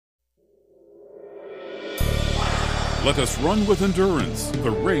Let us run with endurance the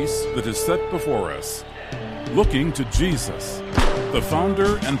race that is set before us, looking to Jesus, the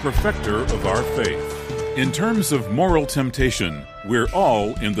founder and perfecter of our faith. In terms of moral temptation, we're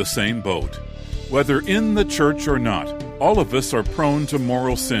all in the same boat. Whether in the church or not, all of us are prone to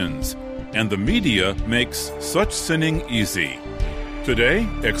moral sins, and the media makes such sinning easy. Today,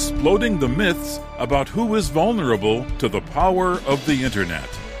 exploding the myths about who is vulnerable to the power of the internet.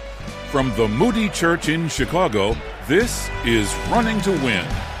 From the Moody Church in Chicago, this is Running to Win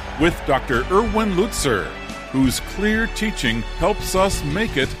with Dr. Erwin Lutzer, whose clear teaching helps us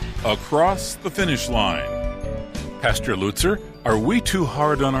make it across the finish line. Pastor Lutzer, are we too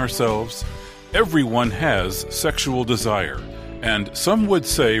hard on ourselves? Everyone has sexual desire, and some would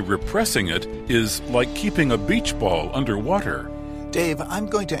say repressing it is like keeping a beach ball underwater. Dave, I'm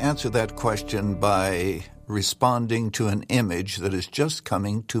going to answer that question by responding to an image that is just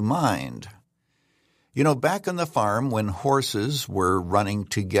coming to mind. You know, back on the farm when horses were running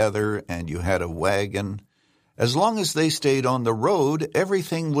together and you had a wagon, as long as they stayed on the road,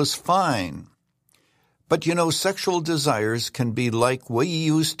 everything was fine. But you know, sexual desires can be like we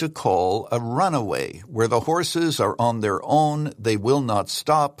used to call a runaway, where the horses are on their own, they will not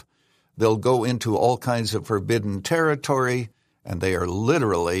stop, they'll go into all kinds of forbidden territory, and they are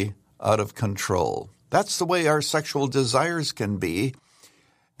literally out of control. That's the way our sexual desires can be.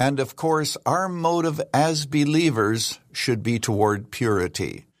 And of course, our motive as believers should be toward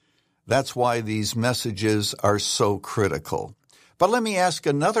purity. That's why these messages are so critical. But let me ask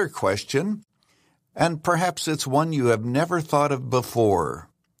another question, and perhaps it's one you have never thought of before.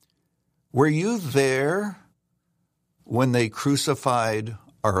 Were you there when they crucified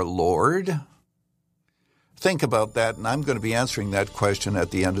our Lord? Think about that, and I'm going to be answering that question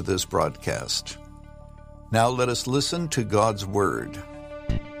at the end of this broadcast. Now let us listen to God's Word.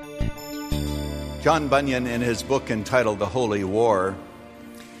 John Bunyan, in his book entitled The Holy War,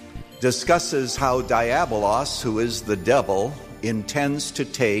 discusses how Diabolos, who is the devil, intends to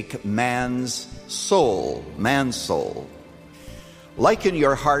take man's soul. Liken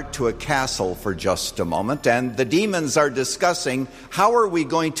your heart to a castle for just a moment, and the demons are discussing how are we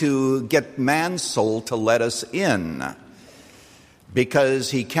going to get man's soul to let us in, because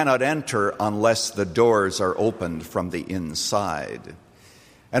he cannot enter unless the doors are opened from the inside.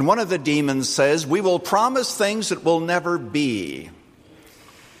 And one of the demons says, we will promise things that will never be.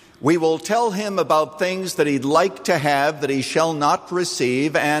 We will tell him about things that he'd like to have that he shall not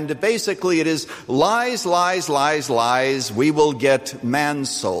receive. And basically it is lies, lies, lies, lies. We will get man's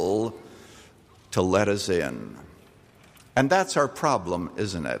soul to let us in. And that's our problem,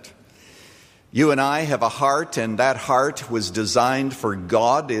 isn't it? You and I have a heart, and that heart was designed for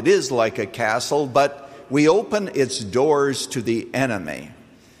God. It is like a castle, but we open its doors to the enemy.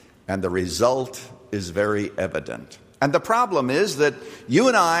 And the result is very evident. And the problem is that you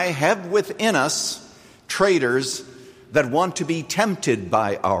and I have within us traitors that want to be tempted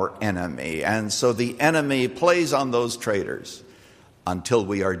by our enemy. And so the enemy plays on those traitors until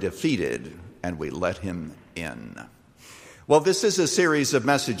we are defeated and we let him in. Well, this is a series of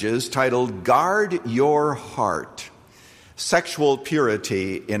messages titled Guard Your Heart, Sexual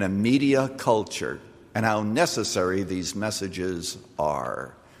Purity in a Media Culture, and how necessary these messages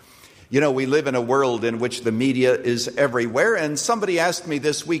are. You know, we live in a world in which the media is everywhere, and somebody asked me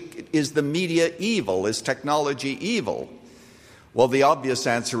this week, is the media evil? Is technology evil? Well, the obvious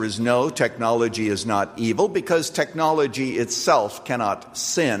answer is no, technology is not evil, because technology itself cannot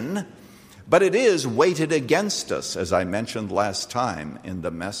sin, but it is weighted against us, as I mentioned last time in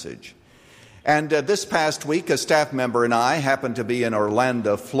the message. And this past week, a staff member and I happened to be in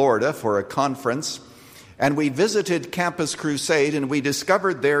Orlando, Florida, for a conference. And we visited Campus Crusade, and we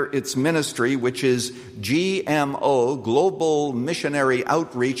discovered there its ministry, which is GMO, Global Missionary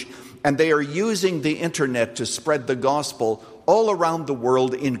Outreach, and they are using the internet to spread the gospel all around the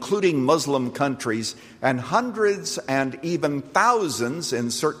world, including Muslim countries, and hundreds and even thousands in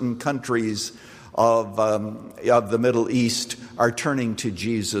certain countries of the Middle East are turning to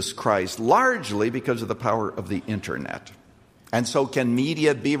Jesus Christ, largely because of the power of the internet. And so can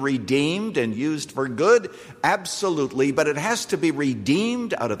media be redeemed and used for good? Absolutely, but it has to be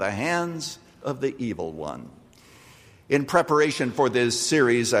redeemed out of the hands of the evil one. In preparation for this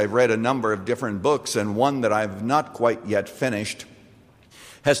series, I've read a number of different books, and one that I've not quite yet finished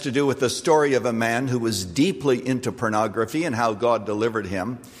has to do with the story of a man who was deeply into pornography and how God delivered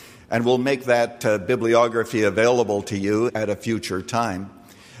him. And we'll make that bibliography available to you at a future time.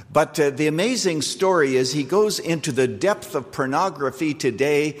 But the amazing story is he goes into the depth of pornography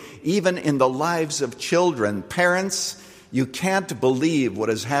today, even in the lives of children. Parents You can't believe what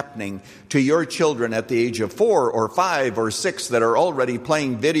is happening to your children at the age of 4 or 5 or 6 that are already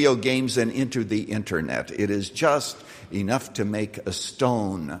playing video games and into the internet. It is just enough to make a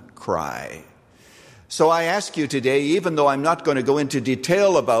stone cry. So I ask you today, even though I'm not going to go into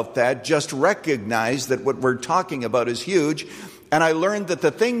detail about that, just recognize that what we're talking about is huge. And I learned that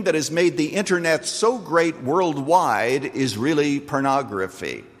the thing that has made the internet so great worldwide is really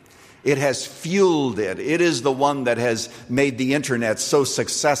pornography. It has fueled it. It is the one that has made the internet so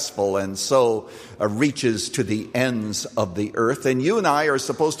successful and so reaches to the ends of the earth. And you and I are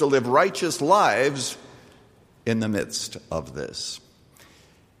supposed to live righteous lives in the midst of this.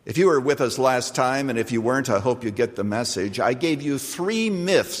 If you were with us last time, and if you weren't, I hope you get the message. I gave you 3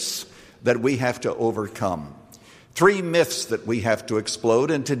 myths that we have to overcome. 3 myths that we have to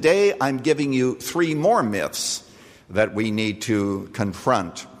explode. And today I'm giving you 3 more myths that we need to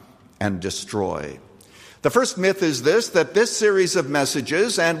confront and destroy. The first myth is this, that this series of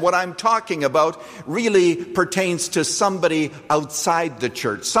messages and what I'm talking about really pertains to somebody outside the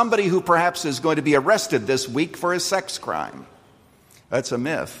church, somebody who perhaps is going to be arrested this week for a sex crime. That's a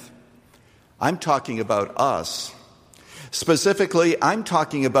myth. I'm talking about us. Specifically, I'm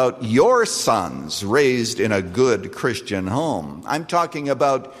talking about your sons raised in a good Christian home. I'm talking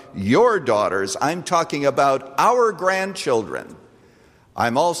about your daughters. I'm talking about our grandchildren.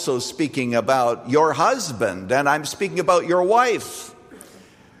 I'm also speaking about your husband, and I'm speaking about your wife.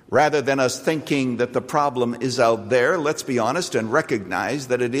 Rather than us thinking that the problem is out there, let's be honest and recognize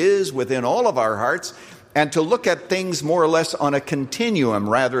that it is within all of our hearts, and to look at things more or less on a continuum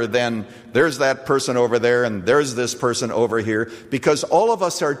rather than there's that person over there and there's this person over here, because all of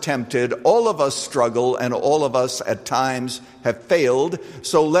us are tempted, all of us struggle, and all of us at times have failed.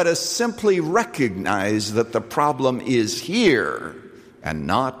 So let us simply recognize that the problem is here and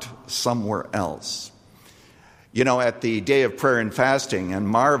not somewhere else. You know, at the day of prayer and fasting, and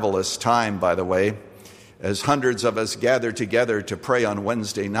marvelous time, by the way, as hundreds of us gather together to pray on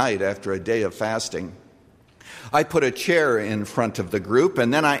Wednesday night after a day of fasting, I put a chair in front of the group,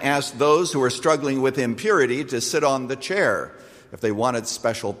 and then I asked those who were struggling with impurity to sit on the chair if they wanted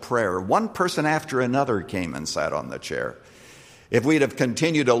special prayer. One person after another came and sat on the chair. If we'd have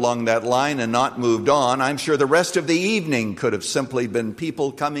continued along that line and not moved on, I'm sure the rest of the evening could have simply been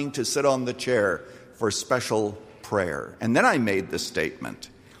people coming to sit on the chair for special prayer. And then I made the statement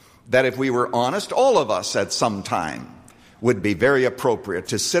that if we were honest, all of us at some time would be very appropriate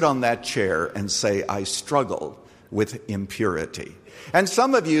to sit on that chair and say, I struggle with impurity. And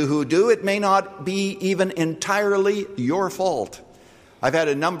some of you who do, it may not be even entirely your fault. I've had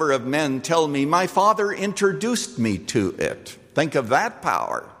a number of men tell me, my father introduced me to it. Think of that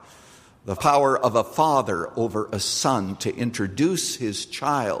power, the power of a father over a son to introduce his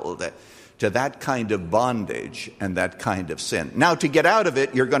child to that kind of bondage and that kind of sin. Now, to get out of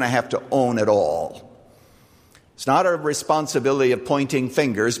it, you're going to have to own it all. It's not a responsibility of pointing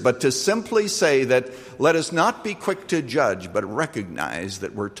fingers, but to simply say that let us not be quick to judge, but recognize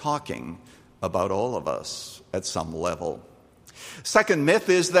that we're talking about all of us at some level. Second myth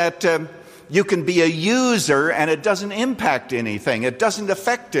is that you can be a user and it doesn't impact anything. It doesn't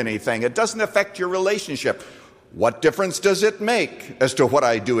affect anything. It doesn't affect your relationship. What difference does it make as to what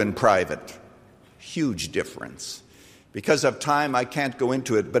I do in private? Huge difference. Because of time, I can't go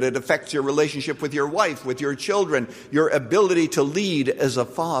into it, but it affects your relationship with your wife, with your children, your ability to lead as a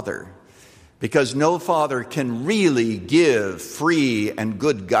father. Because no father can really give free and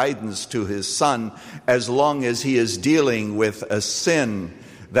good guidance to his son as long as he is dealing with a sin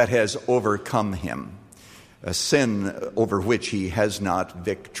that has overcome him, a sin over which he has not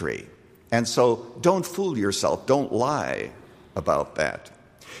victory. And so don't fool yourself. Don't lie about that.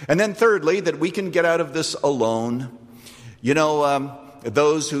 And then thirdly, that we can get out of this alone. You know,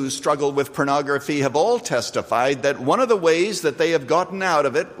 those who struggle with pornography have all testified that one of the ways that they have gotten out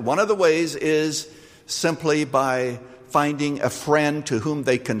of it, one of the ways is simply by finding a friend to whom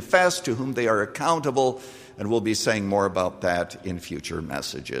they confess, to whom they are accountable, and we'll be saying more about that in future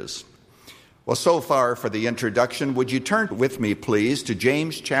messages. Well, so far for the introduction, would you turn with me, please, to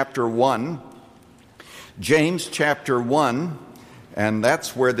James chapter 1. James chapter 1. And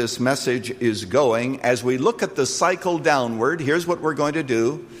that's where this message is going. As we look at the cycle downward, here's what we're going to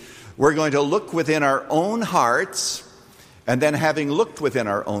do. We're going to look within our own hearts, and then having looked within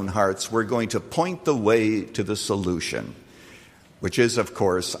our own hearts, we're going to point the way to the solution, which is, of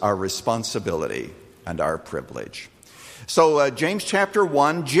course, our responsibility and our privilege. So James chapter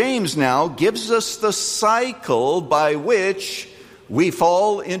 1, James now gives us the cycle by which we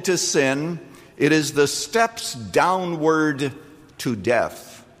fall into sin. It is the steps downward to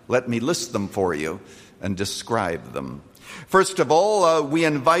death. Let me list them for you and describe them. First of all, we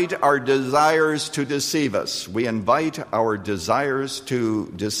invite our desires to deceive us. We invite our desires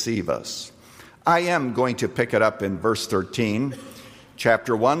to deceive us. I am going to pick it up in verse 13,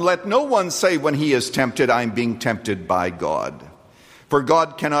 chapter 1. Let no one say when he is tempted, I'm being tempted by God. For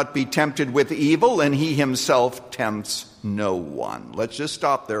God cannot be tempted with evil, and he himself tempts no one. Let's just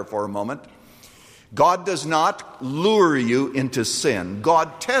stop there for a moment. God does not lure you into sin.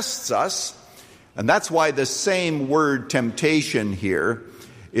 God tests us, and that's why the same word temptation here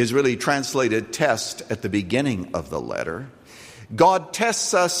is really translated test at the beginning of the letter. God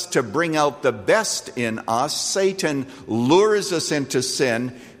tests us to bring out the best in us. Satan lures us into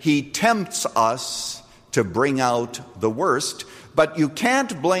sin. He tempts us to bring out the worst. But you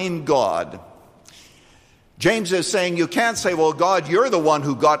can't blame God. James is saying you can't say, well, God, you're the one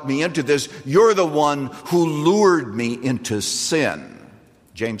who got me into this. You're the one who lured me into sin.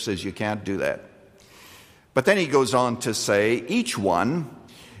 James says you can't do that. But then he goes on to say each one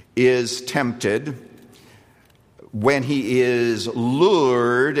is tempted when he is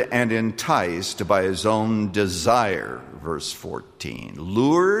lured and enticed by his own desire, verse 14.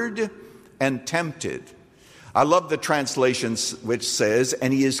 Lured and tempted. I love the translation which says,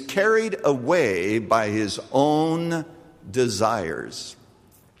 and he is carried away by his own desires.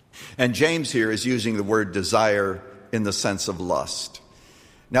 And James here is using the word desire in the sense of lust.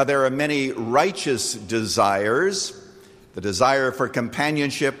 Now, there are many righteous desires. The desire for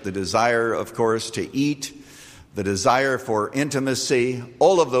companionship, the desire, of course, to eat, the desire for intimacy,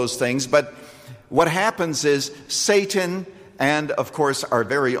 all of those things. But what happens is Satan and, of course, our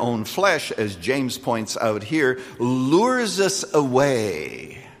very own flesh, as James points out here, lures us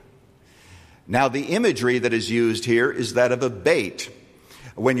away. Now, the imagery that is used here is that of a bait.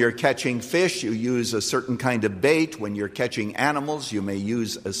 When you're catching fish, you use a certain kind of bait. When you're catching animals, you may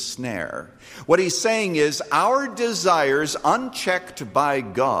use a snare. What he's saying is our desires, unchecked by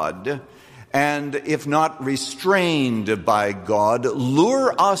God, and if not restrained by God,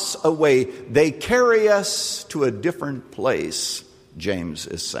 lure us away. They carry us to a different place, James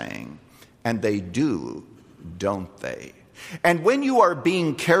is saying. And they do, don't they? And when you are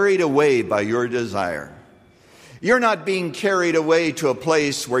being carried away by your desire, you're not being carried away to a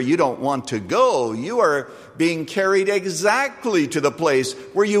place where you don't want to go. You are being carried exactly to the place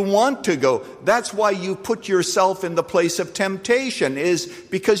where you want to go. That's why you put yourself in the place of temptation, is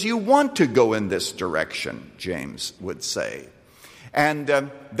because you want to go in this direction, James would say. And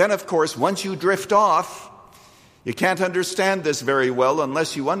then, of course, once you drift off, you can't understand this very well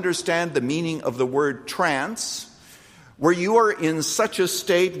unless you understand the meaning of the word trance, where you are in such a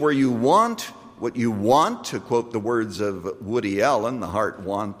state where you want what you want, to quote the words of Woody Allen, the heart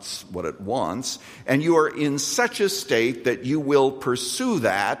wants what it wants, and you are in such a state that you will pursue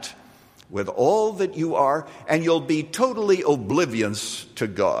that with all that you are, and you'll be totally oblivious to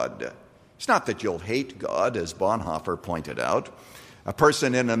God. It's not that you'll hate God, as Bonhoeffer pointed out. A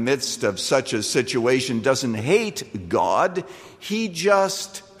person in the midst of such a situation doesn't hate God, he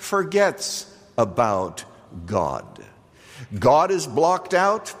just forgets about God. God is blocked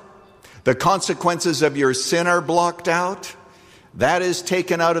out. The consequences of your sin are blocked out. That is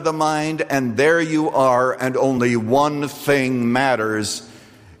taken out of the mind, and there you are, and only one thing matters,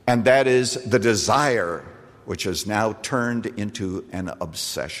 and that is the desire, which is now turned into an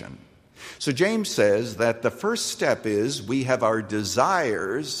obsession. So James says that the first step is we have our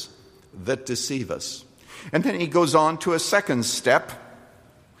desires that deceive us. And then he goes on to a second step,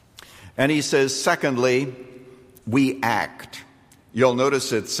 and he says, secondly, we act. You'll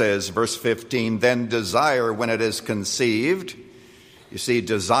notice it says, verse 15, then desire when it is conceived. You see,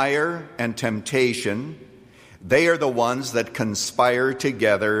 desire and temptation, they are the ones that conspire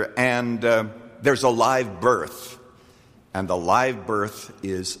together, and there's a live birth. And the live birth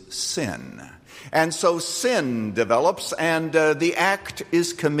is sin. And so sin develops, and the act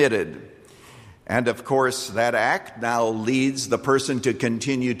is committed. And of course, that act now leads the person to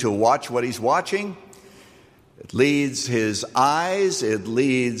continue to watch what he's watching. It leads his eyes, it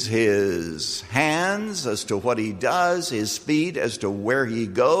leads his hands as to what he does, his feet as to where he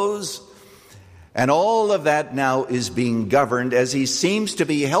goes. And all of that now is being governed as he seems to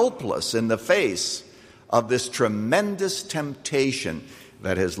be helpless in the face of this tremendous temptation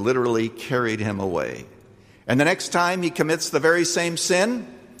that has literally carried him away. And the next time he commits the very same sin,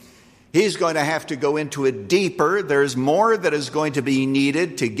 he's going to have to go into it deeper. There's more that is going to be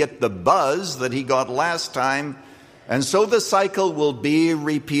needed to get the buzz that he got last time. And so the cycle will be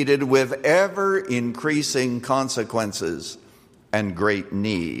repeated with ever-increasing consequences and great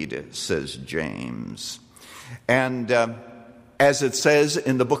need, says James. And as it says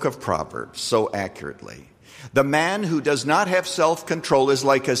in the book of Proverbs so accurately, The man who does not have self-control is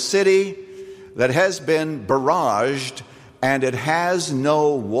like a city that has been barraged and it has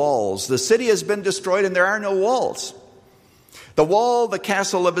no walls. The city has been destroyed and there are no walls. The wall, the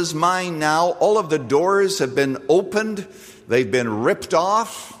castle of his mind now, all of the doors have been opened. They've been ripped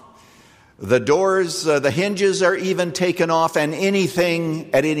off. The doors, the hinges are even taken off, and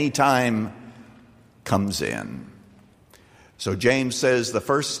anything at any time comes in. So James says the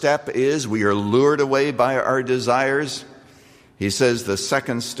first step is we are lured away by our desires. He says the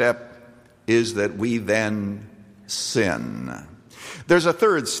second step is that we then sin. There's a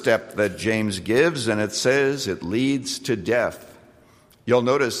third step that James gives, and it says it leads to death. You'll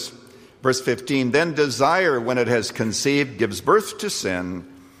notice verse 15, then desire, when it has conceived, gives birth to sin,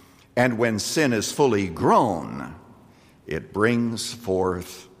 and when sin is fully grown, it brings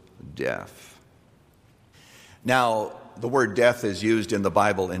forth death. Now, the word death is used in the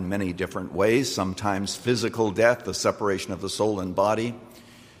Bible in many different ways. Sometimes physical death, the separation of the soul and body.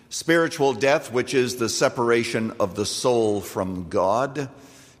 Spiritual death, which is the separation of the soul from God.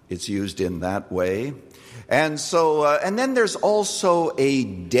 It's used in that way. And then there's also a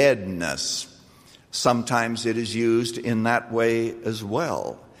deadness. Sometimes it is used in that way as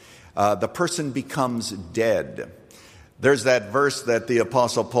well. The person becomes dead. There's that verse that the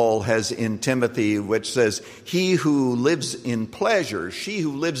Apostle Paul has in Timothy, which says, he who lives in pleasure, she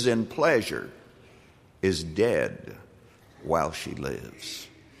who lives in pleasure is dead while she lives.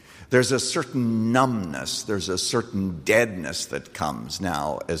 There's a certain numbness, there's a certain deadness that comes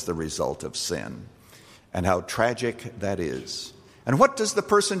now as the result of sin. And how tragic that is. And what does the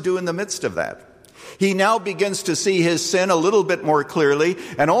person do in the midst of that? He now begins to see his sin a little bit more clearly,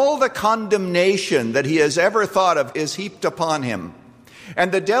 and all the condemnation that he has ever thought of is heaped upon him.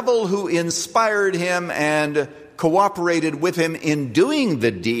 And the devil who inspired him and cooperated with him in doing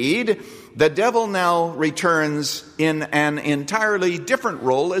the deed, the devil now returns in an entirely different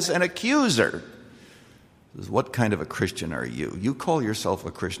role as an accuser. What kind of a Christian are you? You call yourself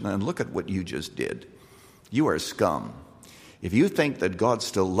a Christian, and look at what you just did. You are scum. If you think that God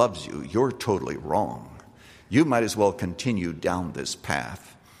still loves you, you're totally wrong. You might as well continue down this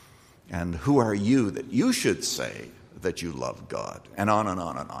path. And who are you that you should say that you love God? And on and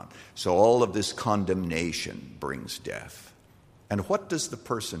on and on. So all of this condemnation brings death. And what does the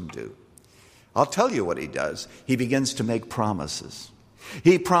person do? I'll tell you what he does. He begins to make promises.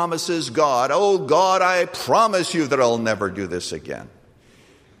 He promises God, oh God, I promise you that I'll never do this again.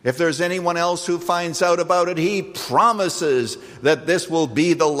 If there's anyone else who finds out about it, he promises that this will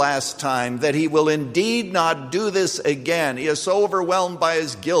be the last time, that he will indeed not do this again. He is so overwhelmed by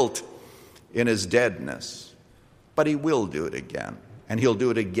his guilt in his deadness. But he will do it again, and he'll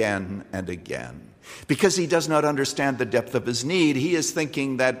do it again and again. Because he does not understand the depth of his need, he is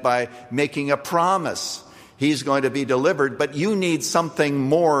thinking that by making a promise, he's going to be delivered. But you need something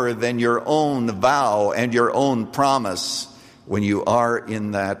more than your own vow and your own promise when you are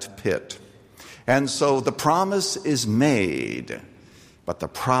in that pit. And so the promise is made, but the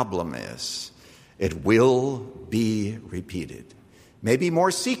problem is it will be repeated. Maybe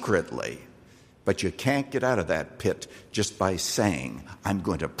more secretly, but you can't get out of that pit just by saying, I'm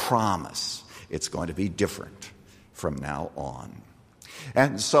going to promise it's going to be different from now on.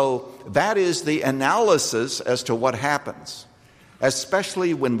 And so that is the analysis as to what happens,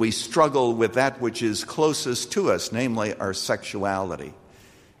 especially when we struggle with that which is closest to us, namely our sexuality.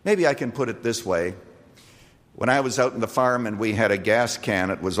 Maybe I can put it this way. When I was out in the farm and we had a gas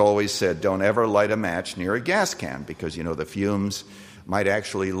can, it was always said, don't ever light a match near a gas can because, the fumes might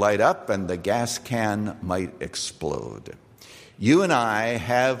actually light up and the gas can might explode. You and I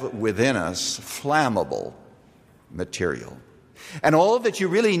have within us flammable material. And all that you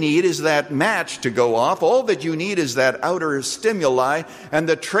really need is that match to go off. All that you need is that outer stimuli. And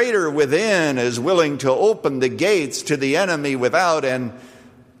the traitor within is willing to open the gates to the enemy without. And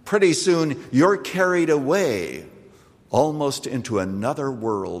pretty soon you're carried away almost into another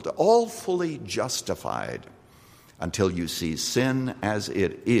world, all fully justified until you see sin as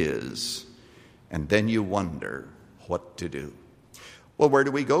it is. And then you wonder what to do. Well, where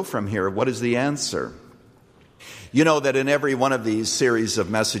do we go from here? What is the answer? You know that in every one of these series of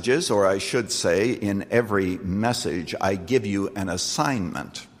messages, or I should say in every message, I give you an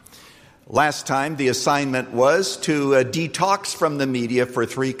assignment. Last time, the assignment was to detox from the media for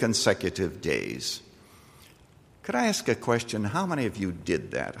 3 consecutive days. Could I ask a question? How many of you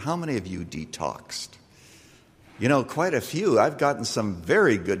did that? How many of you detoxed? Quite a few. I've gotten some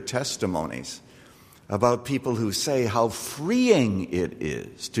very good testimonies about people who say how freeing it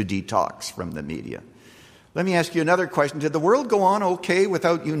is to detox from the media. Let me ask you another question. Did the world go on okay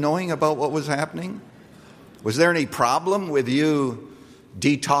without you knowing about what was happening? Was there any problem with you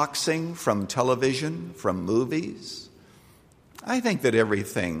detoxing from television, from movies? I think that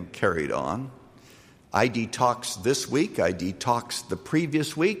everything carried on. I detoxed this week. I detoxed the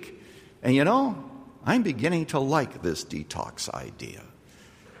previous week. And you know, I'm beginning to like this detox idea,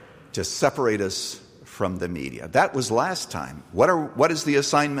 to separate us from the media. That was last time. What is the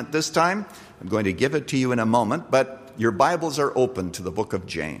assignment this time? I'm going to give it to you in a moment, but your Bibles are open to the book of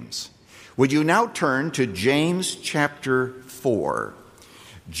James. Would you now turn to James chapter 4?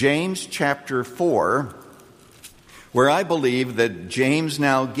 James chapter 4, where I believe that James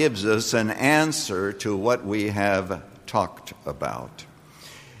now gives us an answer to what we have talked about.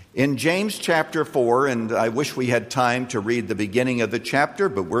 In James chapter 4, and I wish we had time to read the beginning of the chapter,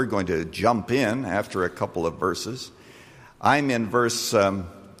 but we're going to jump in after a couple of verses. I'm in verse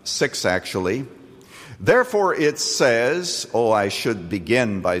 6, actually. Therefore it says, I should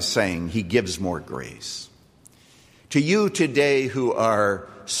begin by saying, he gives more grace. To you today who are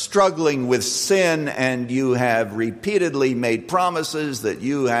struggling with sin and you have repeatedly made promises that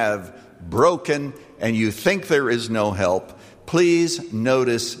you have broken and you think there is no help, please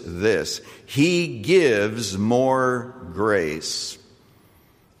notice this. He gives more grace.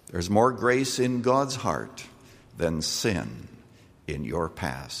 There's more grace in God's heart than sin in your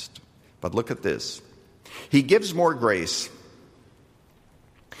past. But look at this. He gives more grace.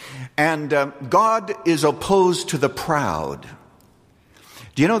 And God is opposed to the proud.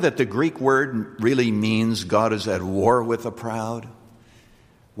 Do you know that the Greek word really means God is at war with the proud?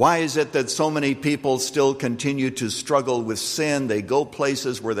 Why is it that so many people still continue to struggle with sin? They go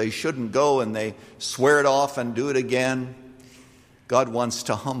places where they shouldn't go and they swear it off and do it again. God wants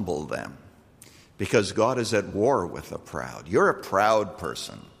to humble them because God is at war with the proud. You're a proud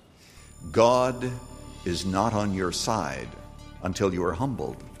person. God is not on your side until you are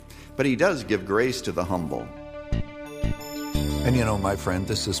humbled. But he does give grace to the humble. And you know, my friend,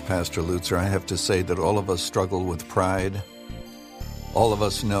 this is Pastor Lutzer. I have to say that all of us struggle with pride. All of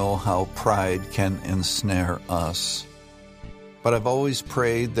us know how pride can ensnare us. But I've always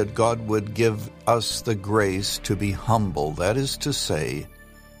prayed that God would give us the grace to be humble. That is to say,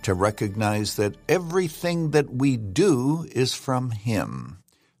 to recognize that everything that we do is from Him.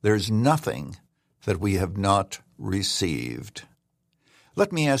 There's nothing that we have not received.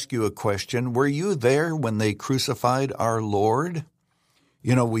 Let me ask you a question. Were you there when they crucified our Lord?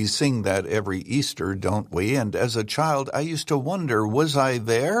 You know, we sing that every Easter, don't we? And as a child, I used to wonder, was I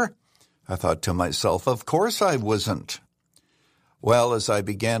there? I thought to myself, of course I wasn't. Well, as I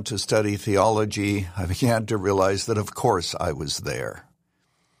began to study theology, I began to realize that of course I was there.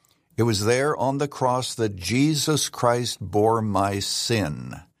 It was there on the cross that Jesus Christ bore my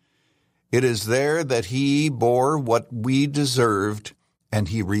sin. It is there that He bore what we deserved, and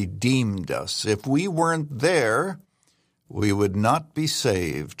He redeemed us. If we weren't there, we would not be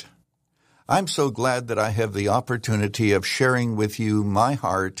saved. I'm so glad that I have the opportunity of sharing with you my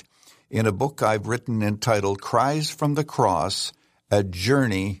heart in a book I've written entitled Cries from the Cross, A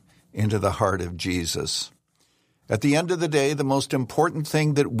Journey into the Heart of Jesus. At the end of the day, the most important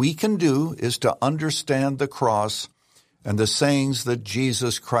thing that we can do is to understand the cross and the sayings that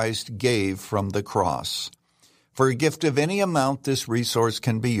Jesus Christ gave from the cross. For a gift of any amount, this resource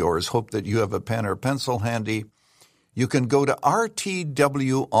can be yours. Hope that you have a pen or pencil handy. You can go to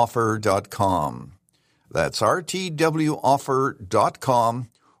rtwoffer.com. That's rtwoffer.com,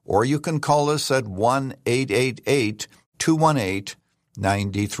 or you can call us at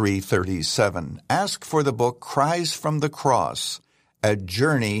 1-888-218-9337. Ask for the book Cries from the Cross, A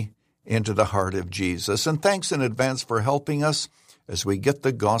Journey into the Heart of Jesus. And thanks in advance for helping us as we get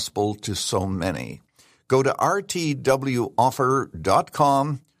the gospel to so many. Go to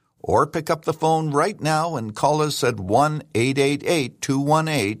rtwoffer.com or pick up the phone right now and call us at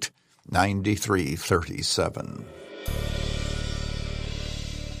 1-888-218-9337.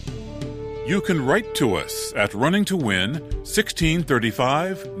 You can write to us at Running to Win,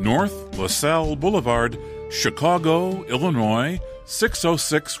 1635 North LaSalle Boulevard, Chicago, Illinois,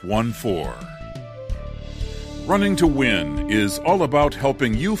 60614. Running to Win is all about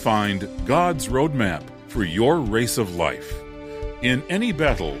helping you find God's roadmap for your race of life. In any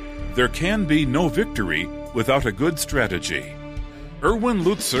battle, there can be no victory without a good strategy. Erwin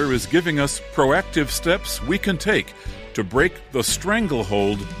Lutzer is giving us proactive steps we can take to break the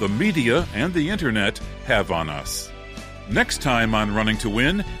stranglehold the media and the internet have on us. Next time on Running to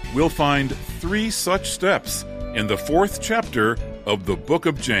Win, we'll find 3 such steps in the 4th chapter of the book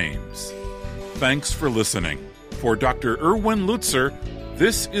of James. Thanks for listening. For Dr. Erwin Lutzer,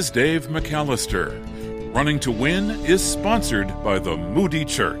 this is Dave McAllister. Running to Win is sponsored by the Moody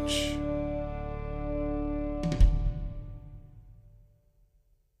Church.